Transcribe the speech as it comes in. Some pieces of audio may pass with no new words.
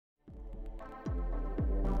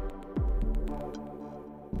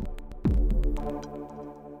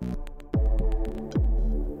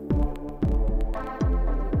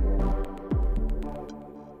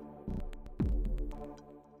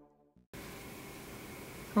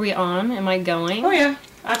Are we on? Am I going? Oh yeah,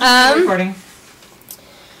 I'll just keep recording.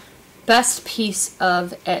 Best piece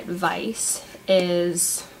of advice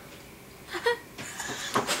is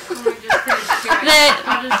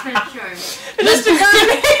I'll just finish yours.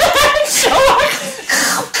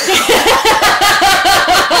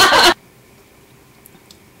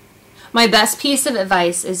 My best piece of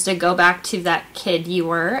advice is to go back to that kid you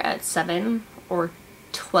were at 7 or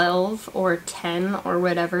 12 or 10 or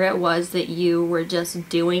whatever it was that you were just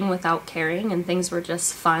doing without caring, and things were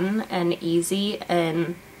just fun and easy,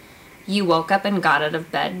 and you woke up and got out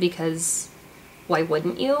of bed because why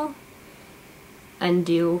wouldn't you? And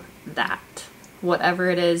do that. Whatever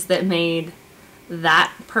it is that made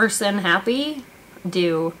that person happy,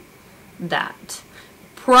 do that.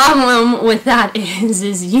 Problem with that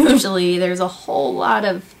is usually there's a whole lot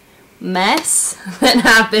of mess that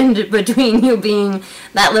happened between you being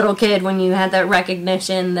that little kid when you had that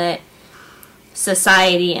recognition that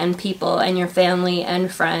society and people and your family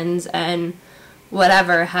and friends and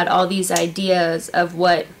whatever had all these ideas of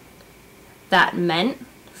what that meant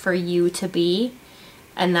for you to be,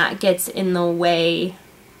 and that gets in the way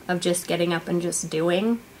of just getting up and just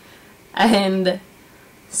doing. And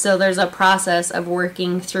so there's a process of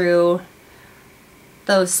working through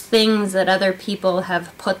those things that other people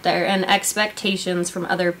have put there, and expectations from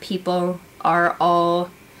other people are all,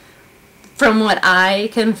 from what I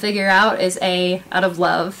can figure out, is out of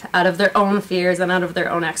love, out of their own fears and out of their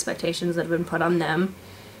own expectations that have been put on them.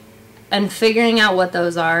 And figuring out what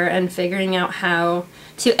those are and figuring out how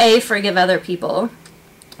to forgive other people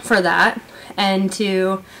for that, and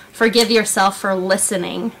to forgive yourself for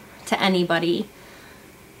listening to anybody,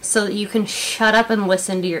 so that you can shut up and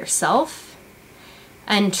listen to yourself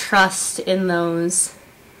and trust in those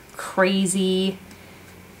crazy,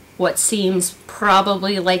 what seems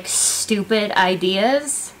probably like stupid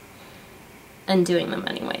ideas, and doing them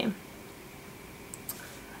anyway.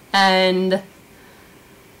 And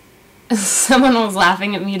someone was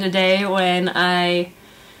laughing at me today when I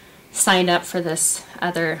signed up for this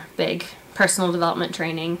other big personal development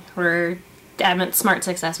training. I'm at Smart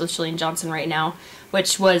Success with Shalene Johnson right now,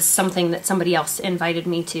 which was something that somebody else invited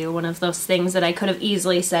me to. One of those things that I could have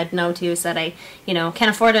easily said no to, said I, can't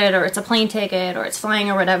afford it, or it's a plane ticket, or it's flying,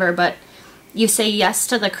 or whatever, but you say yes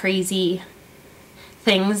to the crazy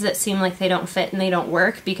things that seem like they don't fit and they don't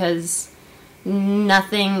work, because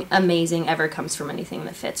nothing amazing ever comes from anything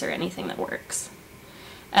that fits or anything that works.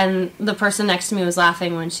 And the person next to me was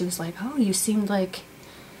laughing when she was like, oh, you seemed like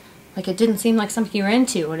it didn't seem like something you were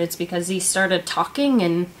into, and it's because he started talking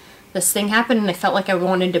and this thing happened and I felt like I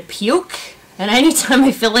wanted to puke. And anytime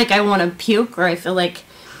I feel like I want to puke, or I feel like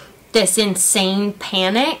this insane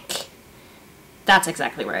panic, that's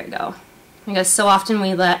exactly where I go. Because so often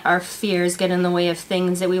we let our fears get in the way of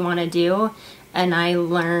things that we want to do, and I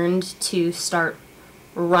learned to start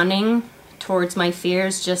running towards my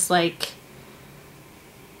fears, just like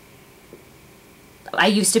I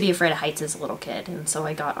used to be afraid of heights as a little kid, and so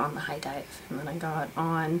I got on the high dive, and then I got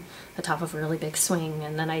on the top of a really big swing,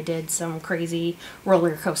 and then I did some crazy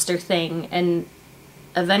roller coaster thing, and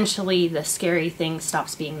eventually the scary thing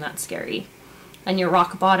stops being that scary. And your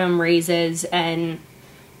rock bottom raises, and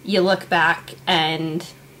you look back, and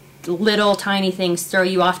little tiny things throw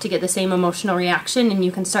you off to get the same emotional reaction, and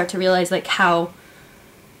you can start to realize like how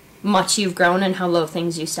much you've grown and how low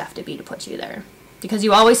things used to have to be to put you there. Because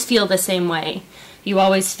you always feel the same way. You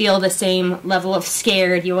always feel the same level of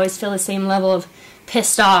scared. You always feel the same level of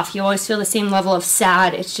pissed off. You always feel the same level of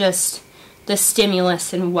sad. It's just the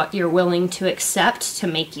stimulus and what you're willing to accept to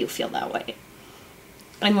make you feel that way.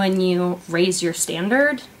 And when you raise your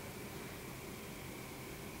standard,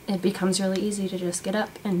 it becomes really easy to just get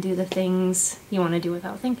up and do the things you want to do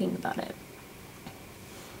without thinking about it.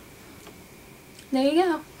 There you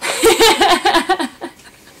go.